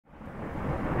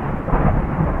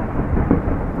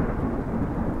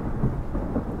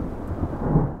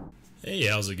Hey,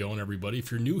 how's it going, everybody?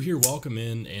 If you're new here, welcome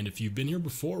in, and if you've been here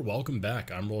before, welcome back.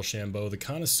 I'm Rollshambo, the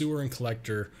connoisseur and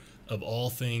collector of all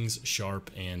things sharp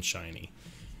and shiny.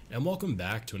 And welcome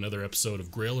back to another episode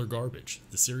of Grail or Garbage,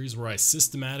 the series where I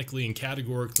systematically and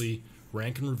categorically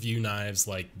rank and review knives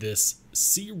like this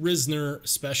Risner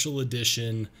Special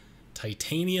Edition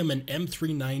Titanium and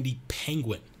M390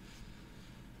 Penguin.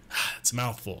 It's a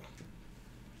mouthful.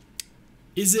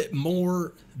 Is it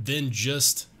more than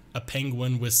just a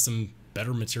penguin with some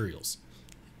better materials?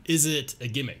 Is it a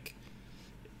gimmick?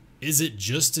 Is it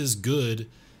just as good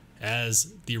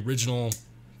as the original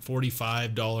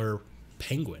 $45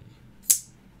 penguin?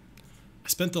 I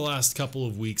spent the last couple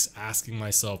of weeks asking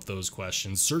myself those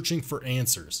questions, searching for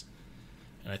answers,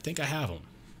 and I think I have them.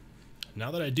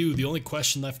 Now that I do, the only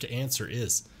question left to answer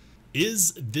is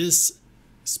this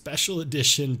special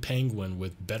edition penguin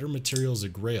with better materials a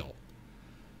Grail?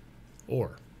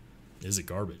 Or is it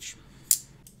garbage?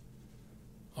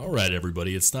 All right,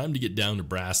 everybody, it's time to get down to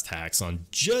brass tacks on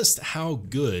just how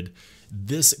good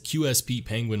this QSP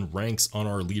Penguin ranks on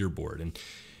our leaderboard. And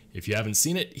if you haven't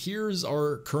seen it, here's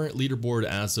our current leaderboard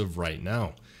as of right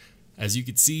now. As you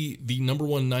can see, the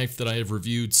 #1 knife that I have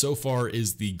reviewed so far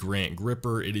is the Grant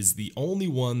Gripper. It is the only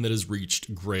one that has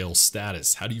reached Grail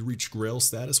status. How do you reach Grail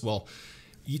status? Well,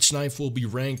 each knife will be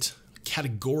ranked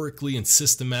categorically and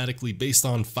systematically based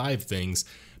on 5 things: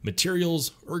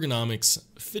 materials, ergonomics,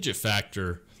 fidget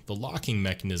factor, the locking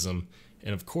mechanism,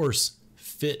 and of course,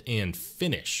 fit and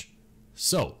finish.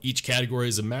 So each category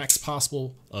is a max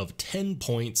possible of 10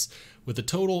 points with a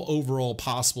total overall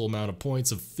possible amount of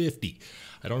points of 50.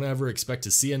 I don't ever expect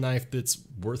to see a knife that's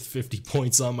worth 50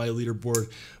 points on my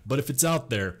leaderboard, but if it's out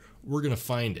there, we're gonna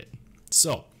find it.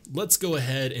 So let's go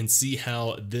ahead and see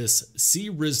how this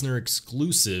Risner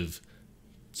exclusive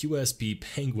QSP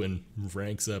Penguin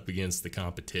ranks up against the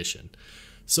competition.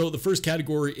 So the first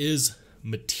category is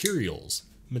materials.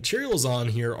 Materials on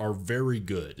here are very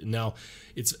good. Now,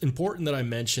 it's important that I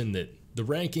mention that the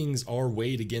rankings are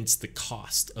weighed against the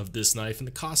cost of this knife, and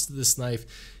the cost of this knife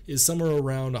is somewhere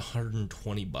around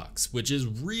 120 bucks, which is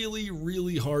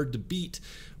really hard to beat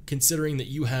considering that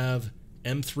you have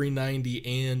M390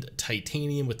 and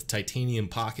titanium with the titanium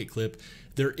pocket clip.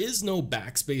 There is no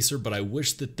backspacer, but I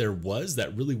wish that there was.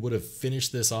 That really would have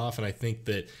finished this off, and I think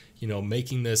that, you know,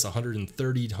 making this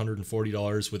 $130 to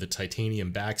 $140 with a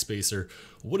titanium backspacer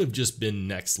would have just been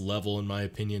next level in my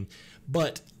opinion.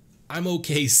 But I'm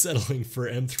okay settling for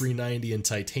M390 and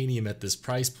titanium at this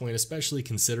price point, especially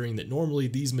considering that normally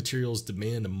these materials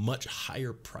demand a much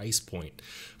higher price point.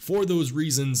 For those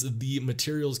reasons, the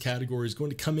materials category is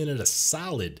going to come in at a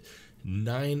solid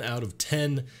 9 out of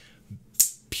 10,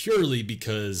 purely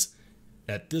because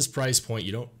at this price point,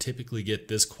 you don't typically get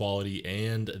this quality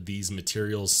and these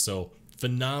materials, so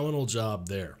phenomenal job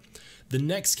there. The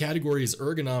next category is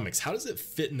ergonomics. How does it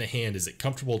fit in the hand? Is it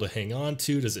comfortable to hang on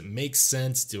to? Does it make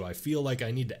sense? Do I feel like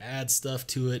I need to add stuff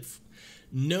to it?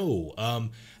 No.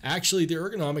 Actually, the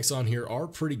ergonomics on here are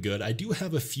pretty good. I do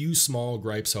have a few small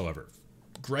gripes, however.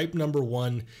 Gripe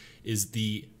 #1 is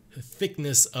the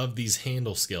thickness of these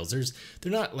handle scales.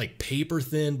 They're not like paper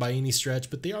thin by any stretch,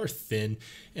 but they are thin.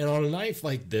 And on a knife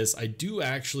like this, I do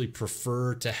actually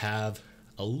prefer to have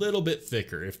a little bit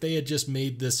thicker. If they had just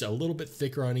made this a little bit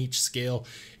thicker on each scale,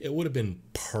 it would have been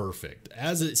perfect.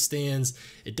 As it stands,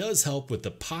 it does help with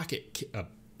the pocket.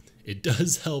 It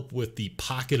does help with the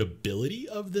pocketability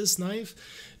of this knife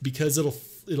because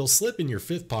it'll slip in your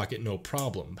 5th pocket no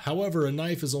problem. However, a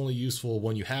knife is only useful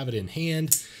when you have it in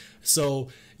hand. So,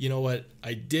 you know what,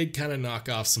 I did kind of knock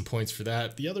off some points for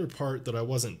that. The other part that I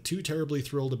wasn't too terribly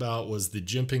thrilled about was the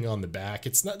jimping on the back.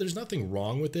 There's nothing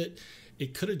wrong with it.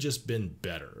 It could have just been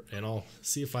better, and I'll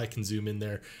see if I can zoom in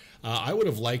there. I would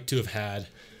have liked to have had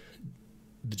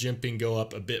the jimping go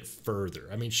up a bit further.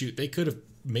 I mean, shoot, they could have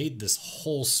made this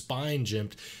whole spine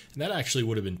jimped, and that actually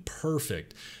would have been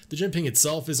perfect. The jimping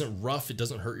itself isn't rough, it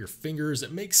doesn't hurt your fingers,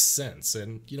 it makes sense,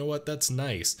 and you know what, that's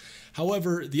nice.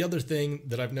 However, the other thing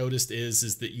that I've noticed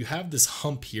is that you have this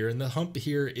hump here, and the hump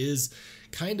here is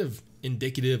kind of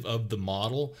indicative of the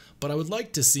model, but I would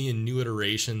like to see in new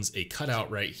iterations a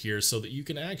cutout right here so that you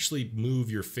can actually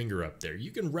move your finger up there. You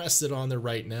can rest it on there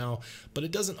right now, but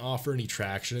it doesn't offer any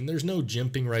traction, and there's no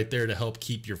jimping right there to help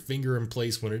keep your finger in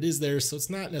place when it is there, so it's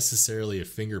not necessarily a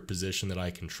finger position that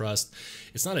I can trust.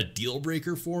 It's not a deal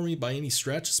breaker for me by any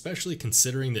stretch, especially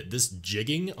considering that this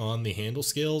jigging on the handle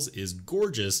scales is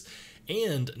gorgeous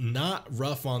and not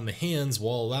rough on the hands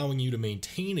while allowing you to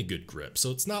maintain a good grip.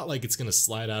 So it's not like it's going to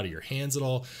slide out of your hands at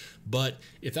all, but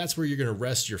if that's where you're going to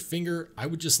rest your finger, I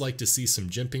would just like to see some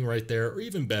jimping right there, or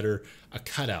even better, a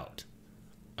cutout.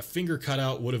 A finger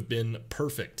cutout would have been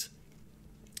perfect.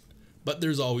 but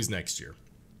there's always next year.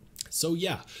 So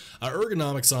yeah,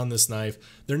 ergonomics on this knife,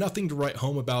 they're nothing to write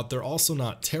home about. They're also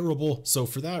not terrible. So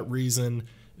for that reason,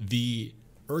 the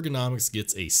ergonomics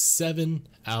gets a 7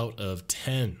 out of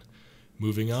 10.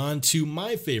 Moving on to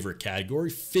my favorite category,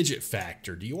 fidget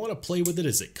factor. Do you want to play with it?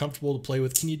 Is it comfortable to play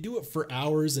with? Can you do it for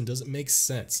hours and does it make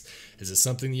sense? Is it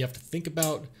something that you have to think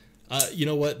about? You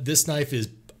know what? This knife is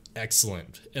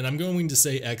excellent. And I'm going to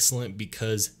say excellent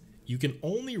because you can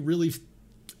only really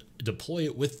deploy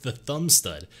it with the thumb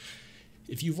stud.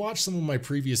 If you've watched some of my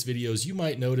previous videos, you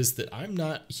might notice that I'm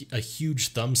not a huge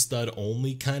thumb stud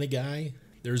only kind of guy.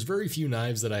 There's very few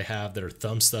knives that I have that are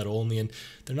thumb stud only, and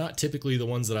they're not typically the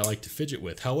ones that I like to fidget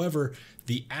with. However,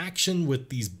 the action with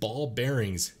these ball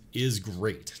bearings is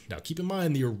great. Now keep in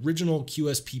mind, the original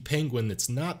QSP Penguin that's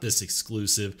not this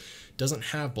exclusive doesn't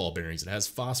have ball bearings. It has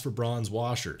phosphor bronze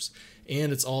washers,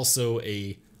 and it's also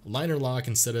a liner lock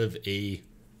instead of a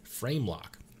frame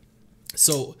lock.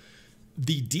 So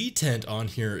the detent on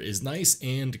here is nice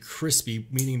and crispy,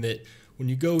 meaning that when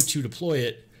you go to deploy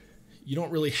it, you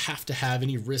don't really have to have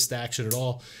any wrist action at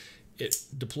all. It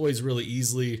deploys really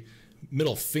easily.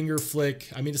 Middle finger flick.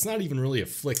 I mean, it's not even really a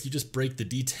flick. You just break the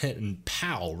detent and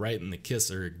pow, right in the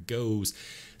kisser it goes.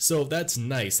 So that's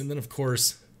nice. And then of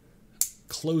course,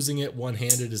 closing it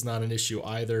one-handed is not an issue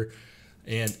either.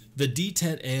 And the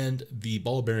detent and the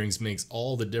ball bearings makes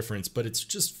all the difference, but it's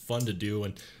just fun to do.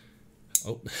 And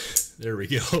oh, there we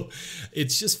go.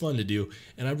 It's just fun to do,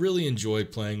 and I really enjoy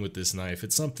playing with this knife.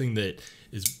 It's something that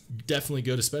is definitely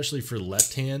good, especially for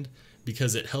left hand,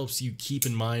 because it helps you keep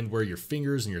in mind where your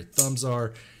fingers and your thumbs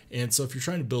are. And so if you're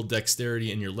trying to build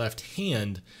dexterity in your left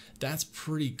hand, that's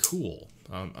pretty cool.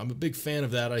 I'm a big fan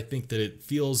of that. I think that it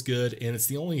feels good, and it's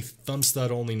the only thumb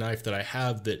stud only knife that I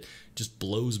have that just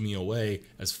blows me away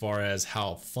as far as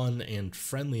how fun and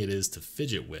friendly it is to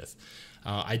fidget with.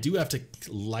 I do have to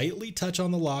lightly touch on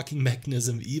the locking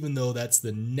mechanism, even though that's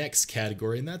the next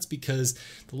category, and that's because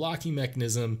the locking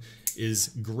mechanism is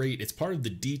great. It's part of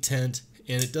the detent,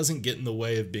 and it doesn't get in the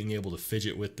way of being able to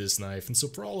fidget with this knife. And so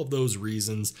for all of those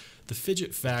reasons, the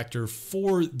fidget factor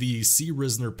for the C.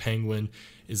 Risner Penguin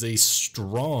is a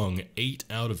strong 8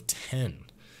 out of 10.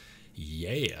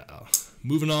 Yeah.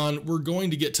 Moving on, we're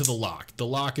going to get to the lock. The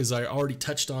lock, as I already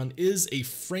touched on, is a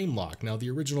frame lock. Now,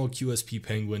 the original QSP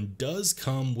Penguin does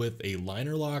come with a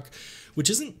liner lock,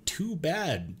 which isn't too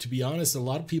bad. To be honest, a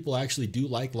lot of people actually do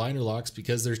like liner locks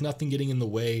because there's nothing getting in the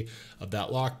way of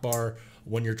that lock bar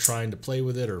when you're trying to play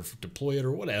with it or deploy it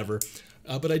or whatever.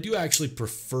 But I do actually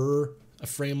prefer a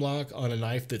frame lock on a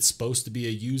knife that's supposed to be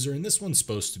a user, and this one's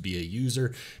supposed to be a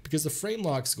user because the frame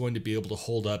lock is going to be able to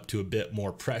hold up to a bit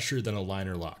more pressure than a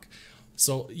liner lock.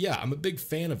 So yeah, I'm a big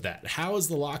fan of that. How is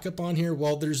the lockup on here?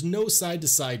 Well, there's no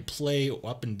side-to-side play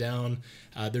up and down.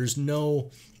 There's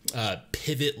no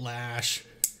pivot lash,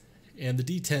 and the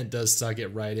detent does suck it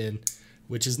right in,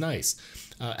 which is nice.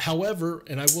 However,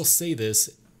 and I will say this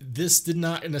did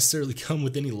not necessarily come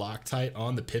with any Loctite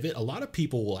on the pivot. A lot of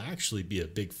people will actually be a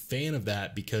big fan of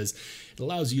that because it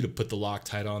allows you to put the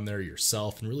Loctite on there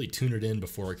yourself and really tune it in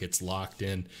before it gets locked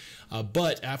in.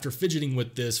 But after fidgeting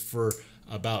with this for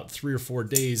about 3 or 4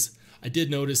 days, I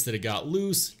did notice that it got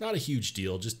loose. Not a huge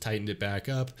deal, just tightened it back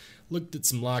up, looked at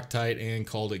some Loctite and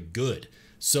called it good.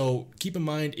 So keep in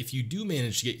mind, if you do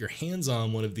manage to get your hands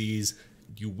on one of these,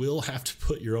 you will have to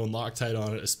put your own Loctite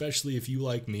on it, especially if you,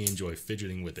 like me, enjoy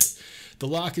fidgeting with it. The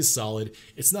lock is solid.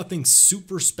 It's nothing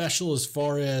super special as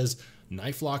far as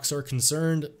knife locks are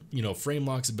concerned. You know, frame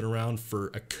locks have been around for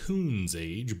a coon's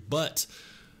age, but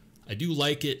I do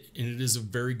like it, and it is a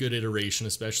very good iteration,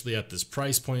 especially at this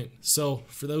price point. So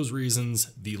for those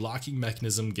reasons, the locking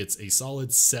mechanism gets a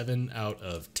solid 7 out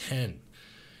of 10.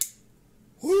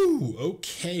 Woo!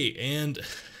 Okay, and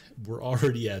we're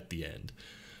already at the end.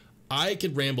 I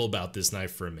could ramble about this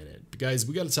knife for a minute, but guys,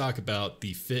 we got to talk about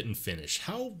the fit and finish.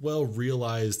 How well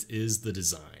realized is the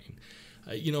design?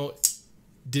 You know,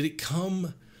 did it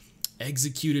come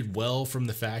executed well from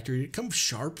the factory? Did it come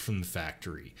sharp from the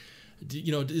factory?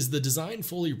 You know, is the design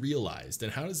fully realized,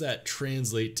 and how does that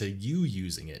translate to you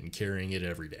using it and carrying it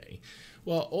every day?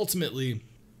 Well, ultimately,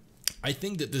 I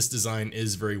think that this design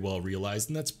is very well realized,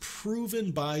 and that's proven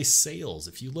by sales.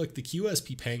 If you look, the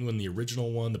QSP Penguin, the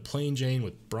original one, the plain Jane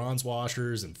with bronze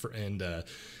washers and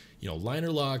you know,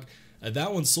 liner lock,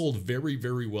 that one sold very,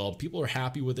 very well. People are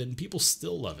happy with it, and people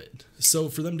still love it. So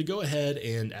for them to go ahead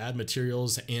and add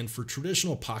materials, and for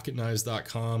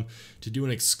traditionalpocketknives.com to do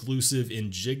an exclusive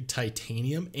in jig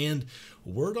titanium, and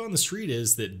word on the street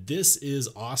is that this is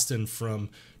Austin from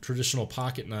Traditional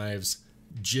Pocket Knives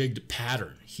jigged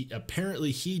pattern.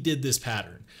 Apparently he did this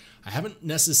pattern. I haven't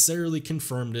necessarily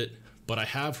confirmed it, but I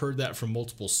have heard that from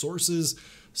multiple sources.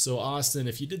 So Austin,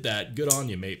 if you did that, good on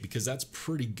you, mate, because that's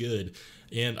pretty good.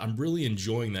 And I'm really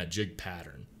enjoying that jig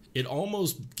pattern. It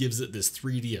almost gives it this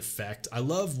 3D effect. I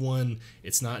love when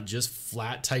it's not just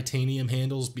flat titanium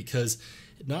handles, because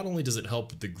not only does it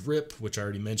help with the grip, which I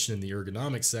already mentioned in the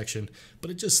ergonomics section,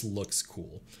 but it just looks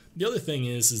cool. The other thing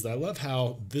is that I love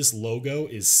how this logo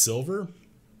is silver.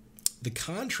 The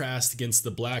contrast against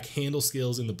the black handle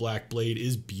scales and the black blade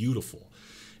is beautiful.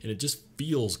 And it just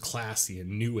feels classy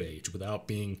and new age without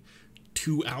being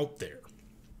too out there.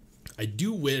 I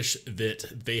do wish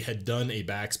that they had done a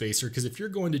backspacer, because if you're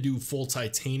going to do full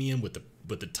titanium with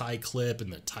the tie clip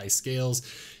and the tie scales,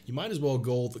 you might as well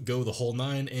go the whole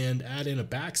 9 and add in a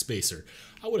backspacer.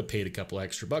 I would have paid a couple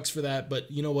extra bucks for that,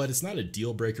 but you know what? It's not a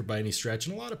deal breaker by any stretch,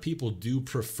 and a lot of people do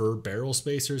prefer barrel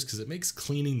spacers because it makes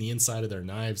cleaning the inside of their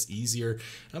knives easier.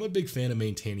 I'm a big fan of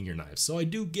maintaining your knives, so I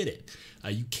do get it.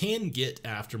 You can get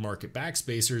aftermarket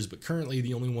backspacers, but currently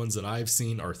the only ones that I've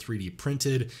seen are 3D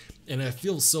printed, and I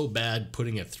feel so bad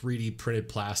putting a 3D printed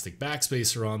plastic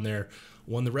backspacer on there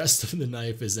when the rest of the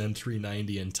knife is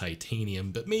M390 and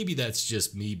titanium, but maybe that's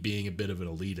just me being a bit of an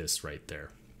elitist right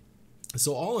there.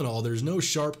 So all in all, there's no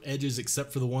sharp edges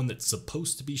except for the one that's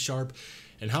supposed to be sharp.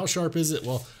 And how sharp is it?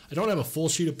 Well, I don't have a full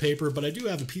sheet of paper, but I do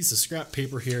have a piece of scrap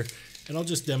paper here, and I'll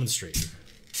just demonstrate.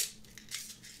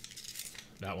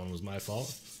 That one was my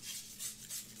fault.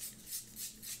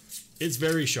 It's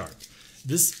very sharp.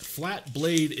 This flat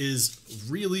blade is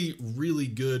really, really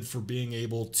good for being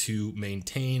able to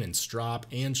maintain and strop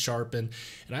and sharpen.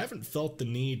 And I haven't felt the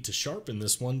need to sharpen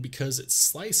this one because it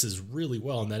slices really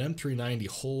well, and that M390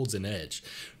 holds an edge.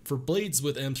 For blades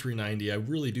with M390, I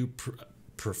really do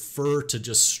prefer to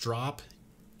just strop,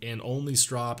 and only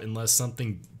strop unless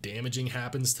something damaging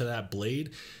happens to that blade,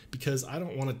 because I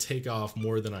don't want to take off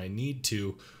more than I need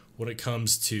to when it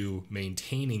comes to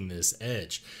maintaining this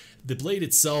edge. The blade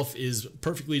itself is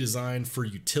perfectly designed for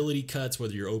utility cuts,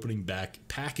 whether you're opening back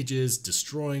packages,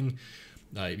 destroying,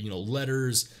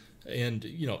 letters, and,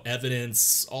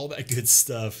 evidence, all that good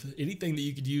stuff. Anything that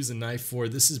you could use a knife for,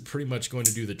 this is pretty much going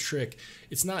to do the trick.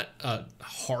 It's not a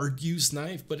hard use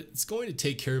knife, but it's going to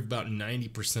take care of about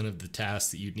 90% of the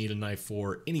tasks that you'd need a knife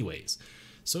for anyways.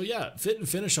 So yeah, fit and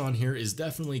finish on here is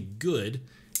definitely good,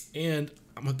 and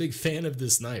I'm a big fan of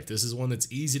this knife. This is one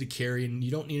that's easy to carry, and you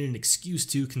don't need an excuse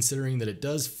to, considering that it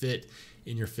does fit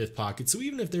in your fifth pocket. So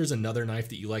even if there's another knife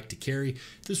that you like to carry,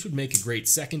 this would make a great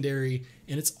secondary.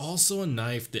 And it's also a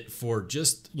knife that, for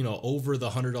just, over the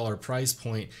 $100 price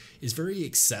point, is very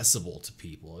accessible to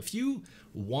people. If you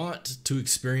want to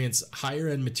experience higher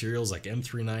end materials like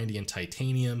M390 and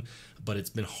titanium, but it's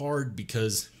been hard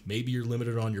because maybe you're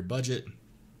limited on your budget,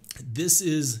 this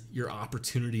is your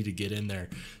opportunity to get in there.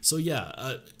 So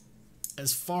yeah,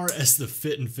 as far as the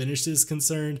fit and finish is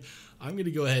concerned, I'm going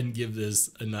to go ahead and give this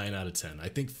a 9 out of 10. I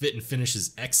think fit and finish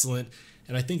is excellent,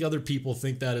 and I think other people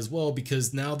think that as well,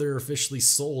 because now they're officially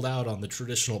sold out on the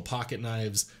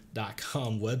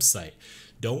traditionalpocketknives.com website.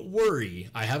 Don't worry,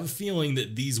 I have a feeling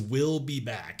that these will be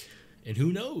back. And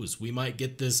who knows, we might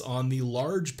get this on the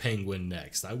large penguin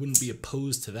next. I wouldn't be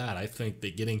opposed to that. I think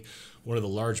that getting one of the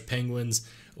large penguins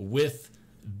with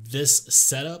this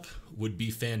setup would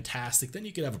be fantastic. Then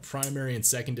you could have a primary and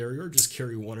secondary, or just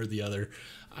carry one or the other.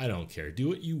 I don't care. Do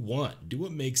what you want. Do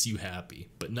what makes you happy.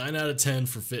 But 9 out of 10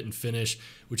 for fit and finish,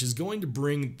 which is going to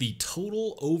bring the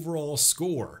total overall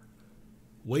score,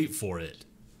 wait for it,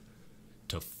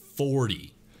 to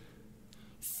 40.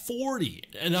 40.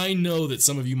 And I know that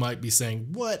some of you might be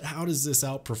saying, what? How does this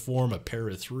outperform a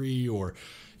Para 3 or,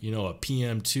 a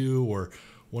PM2 or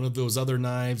one of those other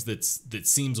knives that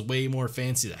seems way more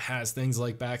fancy, that has things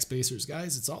like backspacers?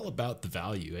 Guys, it's all about the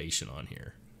valuation on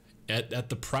here. At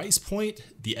the price point,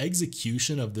 the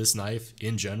execution of this knife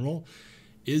in general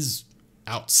is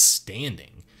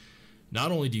outstanding.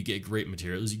 Not only do you get great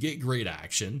materials, you get great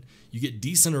action, you get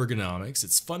decent ergonomics,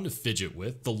 it's fun to fidget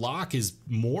with, the lock is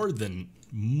more than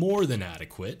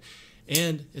adequate,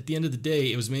 and at the end of the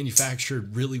day, it was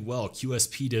manufactured really well.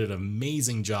 QSP did an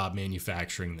amazing job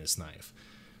manufacturing this knife.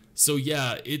 So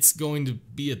yeah, it's going to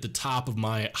be at the top of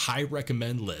my high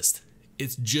recommend list.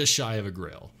 It's just shy of a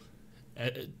Grail.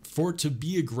 For it to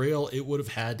be a Grail, it would have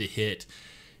had to hit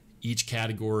each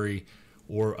category,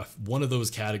 or one of those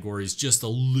categories, just a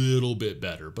little bit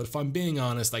better. But if I'm being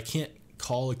honest, I can't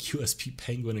call a QSP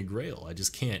Penguin a Grail. I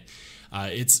just can't.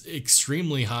 It's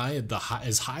extremely high,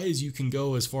 as high as you can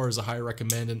go as far as a high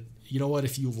recommend. And you know what?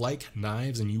 If you like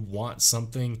knives and you want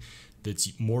something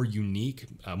that's more unique,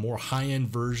 a more high-end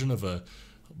version of a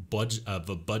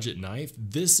budget knife,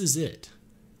 this is it.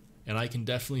 And I can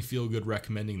definitely feel good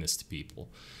recommending this to people.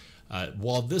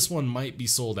 While this one might be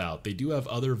sold out, they do have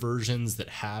other versions that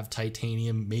have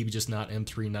titanium, maybe just not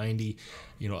M390,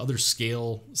 other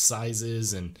scale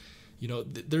sizes, and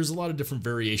there's a lot of different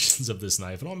variations of this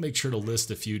knife, and I'll make sure to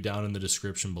list a few down in the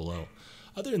description below.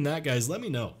 Other than that, guys, let me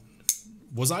know.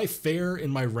 Was I fair in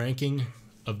my ranking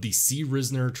of the C.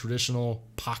 Risner traditional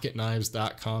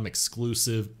PocketKnives.com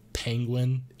exclusive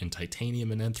Penguin in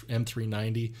titanium and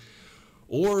M390?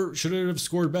 Or should it have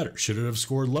scored better? Should it have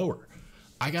scored lower?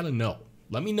 I gotta know.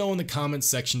 Let me know in the comments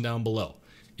section down below.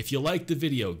 If you liked the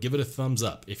video, give it a thumbs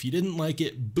up. If you didn't like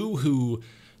it, boo-hoo,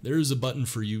 there's a button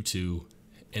for you too.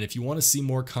 And if you want to see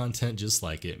more content just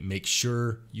like it, make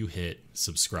sure you hit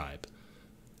subscribe.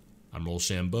 I'm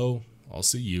Rollshambo. I'll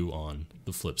see you on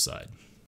the flip side.